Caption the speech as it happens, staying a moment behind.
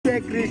म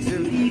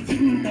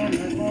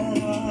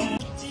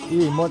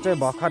चाहिँ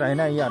भर्खर होइन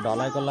यहाँ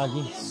ढलाइको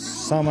लागि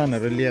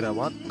सामानहरू लिएर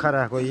भर्खर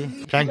आएको यी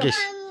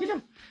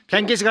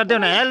फ्याङ्किस गरिदेऊ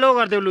न हेलो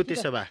गरिदेऊ लु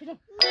त्यसो भए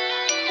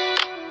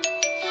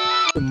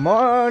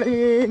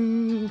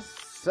मर्निङ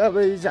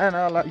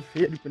सबैजनालाई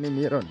फेरि पनि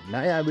मेरो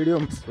नयाँ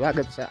भिडियोमा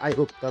स्वागत छ। आई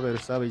होप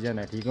तपाईँहरू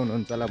सबैजना ठिक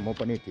हुनुहुन्छ होला, म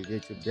पनि ठिकै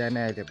छु। बिहान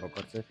अहिले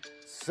भर्खर चाहिँ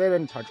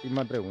 7:30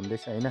 मात्रै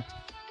हुँदैछ होइन।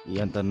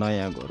 यहाँ त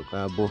नयाँ घरको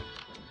अब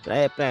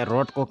प्रायः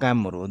रोडको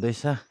कामहरू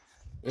हुँदैछ।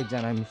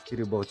 एकजना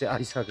मिस्त्री बाउ चाहिँ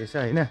आइसकेछ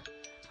होइन,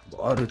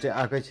 अरू चाहिँ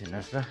आएकै छैन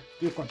र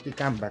के कति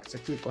काम भएको छ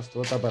के कस्तो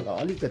हो तपाईँलाई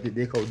अलिकति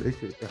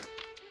देखाउँदैछु त।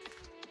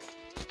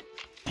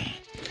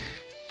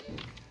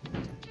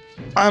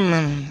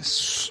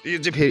 यो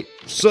चाहिँ फेरि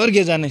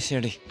स्वर्गीय जाने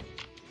सिँढी।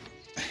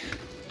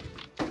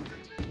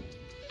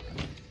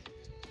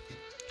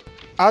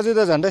 आज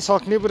त झन्डै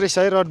सक्ने पो रहेछ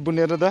है रड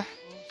बुनेर त।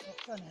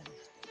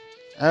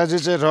 आज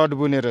चाहिँ रड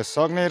बुनेर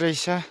सक्ने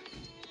रहेछ।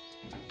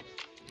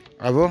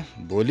 अब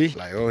भोलि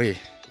लाग्यो है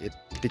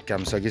यति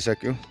काम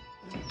सकिसक्यो।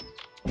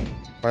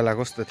 पहिला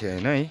कस्तो थियो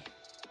होइन है।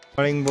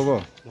 मर्निङ बोबो।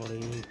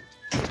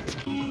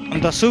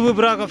 अन्त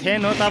सुबुब्राको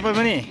फ्यान हो तपाईँ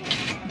पनि?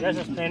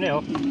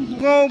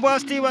 गाउँ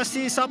बस्ती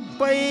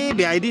सबै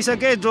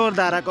भ्याइदिइसके।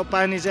 जोरधाराको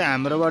पानी चाहिँ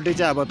हाम्रोपट्टि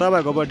चाहिँ अब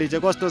तपाईँकोपट्टि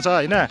चाहिँ कस्तो छ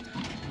होइन?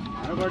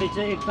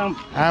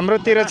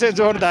 हाम्रोतिर चाहिँ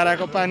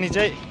जोरधाराको पानी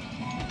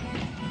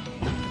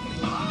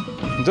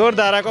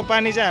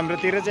चाहिँ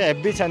हाम्रोतिर चाहिँ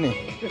हेभी छ नि।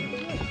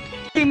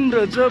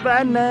 तिम्रो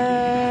जोबाना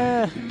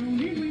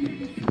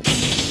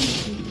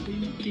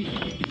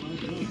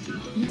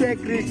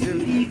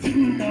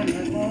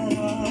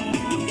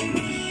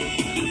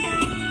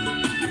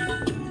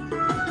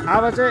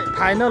अब चाहिँ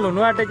फाइनल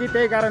हुनु आँट्यो कि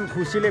त्यही कारण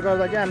खुसीले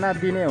गर्दा क्या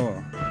नाच्दिने हो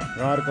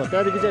घरको।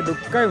 त्यहाँदेखि चाहिँ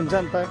ढुक्कै हुन्छ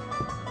नि त।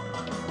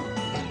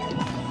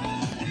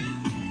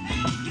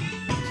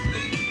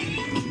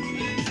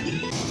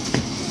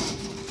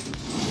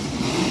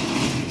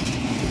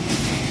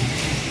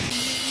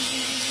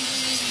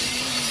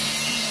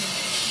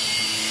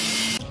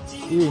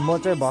 म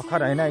चाहिँ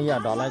भर्खर होइन यहाँ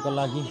ढलाइको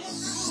लागि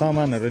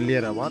सामानहरू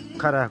लिएर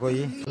भर्खर आएको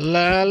यी।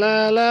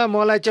 ला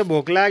मलाई चाहिँ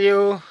भोक लाग्यो।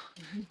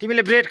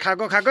 तिमीले ब्रेड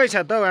खाएकै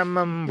छ त?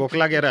 आम्माम भोक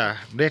लागेर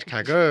ब्रेड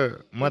खाएको।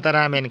 म त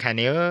रामेन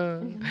खाने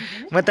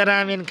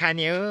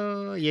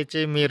हो। यो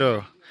चाहिँ मेरो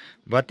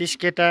भतिस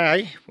केटा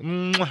है।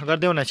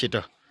 गरिदेऊ न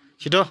छिटो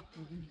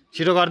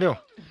गरिदेऊ।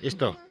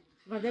 यस्तो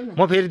म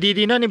फेरि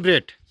दिँदिनँ नि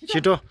ब्रेड।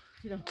 छिटो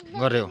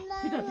गरिदेऊ।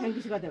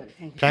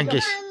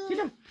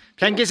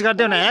 फ्याङ्किस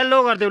गरिदेऊ न हेलो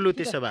गरिदेऊ लु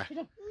त्यसो भए।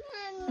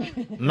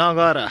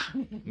 नगर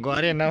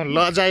गरेन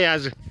लजायो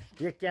आज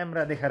यो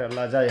क्यामेरा देखाएर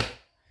लजायो।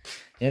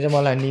 यहाँ चाहिँ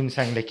मलाई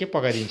निमसाङले के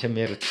पकाइदिन्छ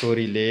मेरो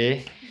छोरीले।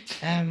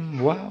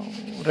 Wow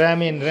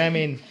ramen.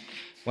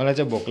 मलाई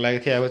चाहिँ भोक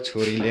लागेको थियो। अब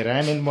छोरीले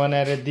रामेन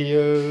बनाएर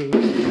दियो।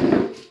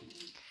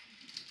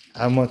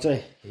 अब म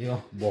चाहिँ यो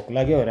भोक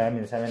लाग्यो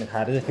रामेन सामेन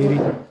खाएर चाहिँ फेरि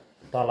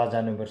तल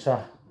जानुपर्छ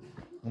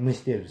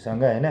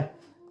मिस्त्रीहरूसँग होइन।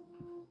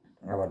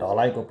 अब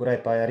ढलाइको पुरै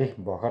तयारी।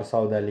 भर्खर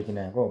सौदा लिकिन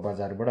आएको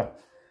बजारबाट।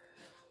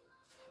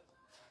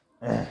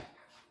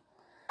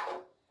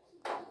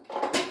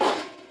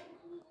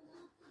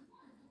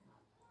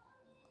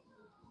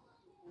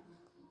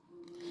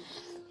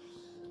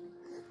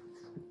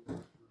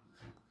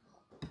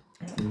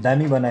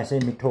 दामी बनाएछ है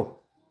मिठो।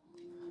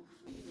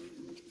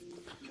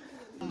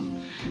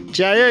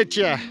 चिया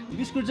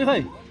बिस्कुट चाहिँ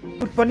खै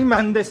बिस्कुट पनि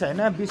मान्दैछ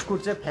होइन। बिस्कुट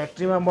चाहिँ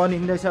फ्याक्ट्रीमा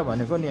बनिँदैछ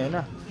भनेको नि होइन।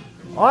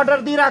 अर्डर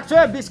दिइराख्छु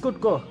है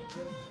बिस्कुटको।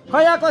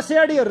 खै यहाँको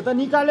सेडीहरू त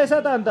निकालेछ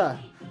त। अन्त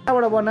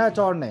कहाँबाट बनायो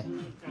चढ्ने?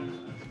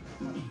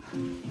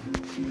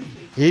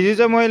 हिजो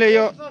चाहिँ मैले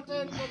यो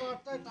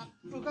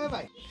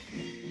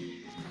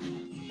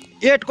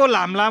 8 को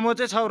लामो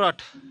चाहिँ छ रट।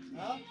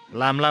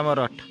 लामो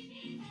रट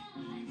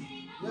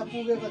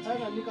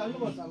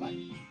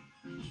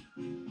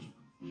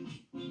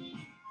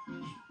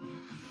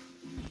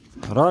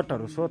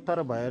रटहरू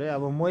सोत्तर भयो अरे।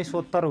 अब मै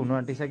सोत्तर हुनु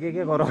आँटिसक्यो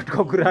के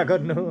रटको कुरा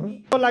गर्नु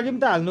लागि पनि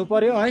त हाल्नु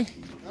पर्यो है।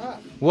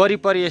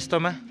 वरिपरि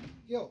यस्तोमा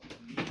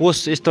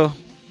पोस्ट यस्तो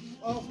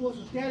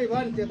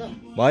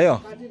भयो।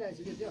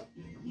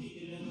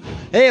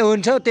 ए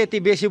हुन्छ हौ त्यति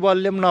बेसी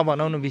बलले पनि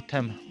नबनाउनु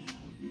बित्थामा।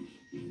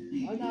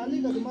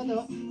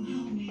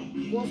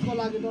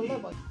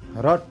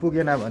 रड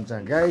पुगेन भन्छ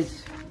गाइस।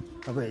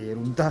 अब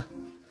हेरौँ त।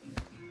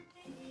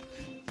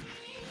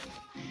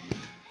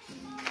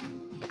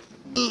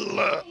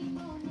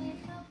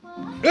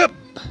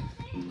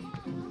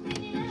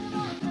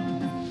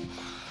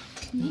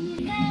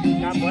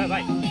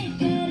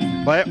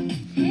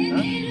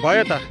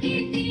 भयो त।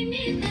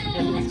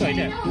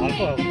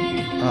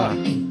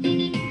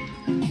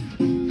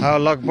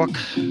 लगभग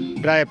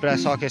प्राय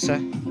सकेछ।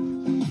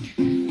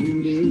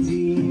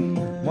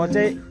 म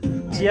चाहिँ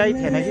चिया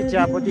थिएन कि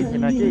चियापत्ती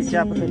थिएन कि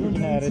चियापत्ती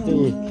किनेर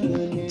चाहिँ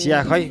चिया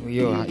खै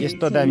यो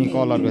यस्तो दामी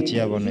कलरको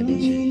चिया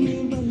बनाइदिन्छु।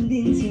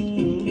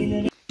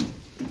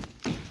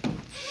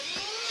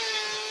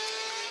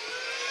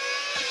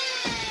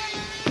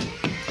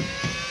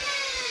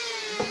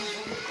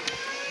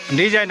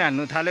 डिजाइन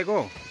हान्नु थालेको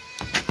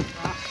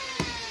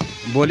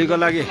भोलिको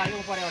लागि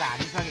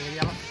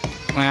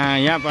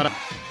यहाँ पर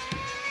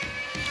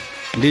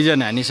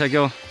डिजन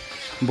हानिसक्यो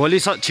भोलि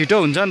छिटो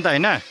हुन्छ नि त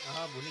होइन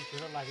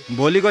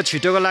भोलिको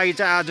छिटोको लागि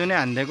चाहिँ आज नै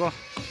हानिदिएको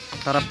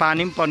तर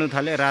पानी पनि पर्नु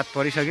थाल्यो रात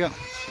परिसक्यो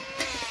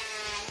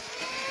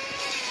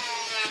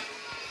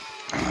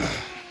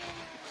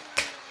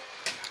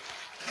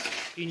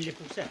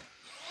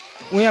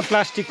उहाँ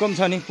प्लास्टिकको पनि छ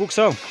नि पुग्छ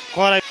हौ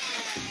कराई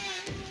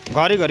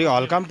घरिघरि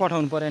हल्का पनि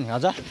पठाउनु पर्यो नि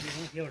हजुर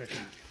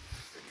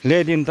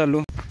ल्याइदिनु त लु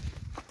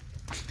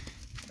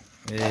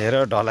हेर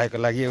ढलाइको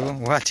लागि हो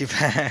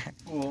वाचिपा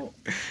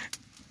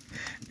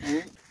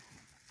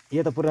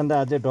यो त पुरानो त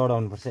अझै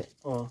डढाउनुपर्छ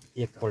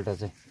एकपल्ट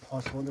चाहिँ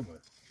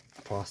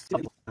फर्स्ट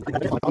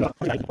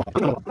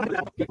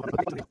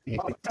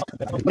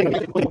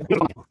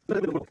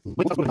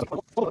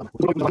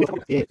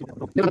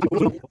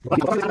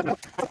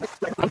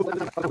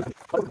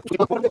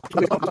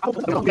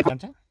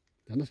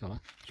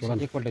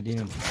एकपल्ट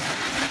दिनु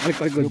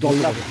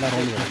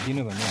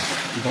दिनु भने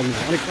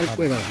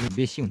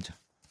बेसी हुन्छ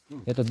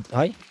यो त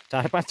है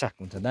 4-5 चाक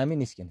हुन्छ दामी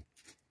निस्किने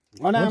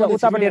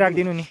उतापट्टि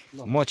राखिदिनु नि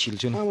म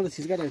छिल्छु नि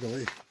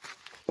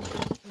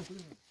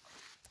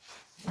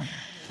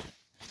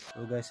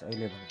गाइस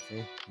अहिले भने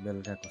चाहिँ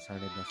बेलुकाको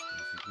 10:30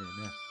 भइसक्यो होइन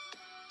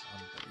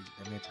अन्त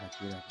एकदमै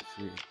थाकिरहेको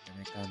छु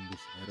एकदमै काम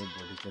बेसी भएर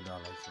भोलि चाहिँ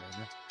ढलाइ छ होइन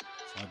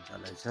सात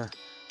ढलाइ छ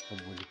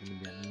भोलि पनि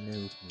बिहानै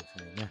उठ्नु छ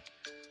होइन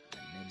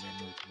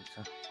बिहानै उठ्नु छ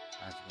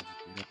 5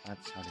 बजीतिर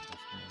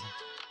 5-5:30 होइन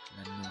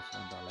बिहानै उठ्छ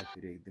ढलाइ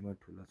फेरि एकदमै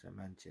ठुलो छ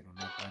मान्छेहरू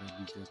नपाएर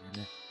बिजोग होइन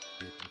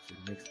भेट्नु छु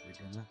नेक्स्ट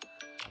भिडियोमा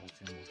अब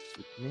चाहिँ म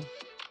सुत्ने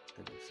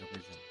तपाईँ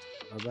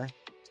सबैजना बाई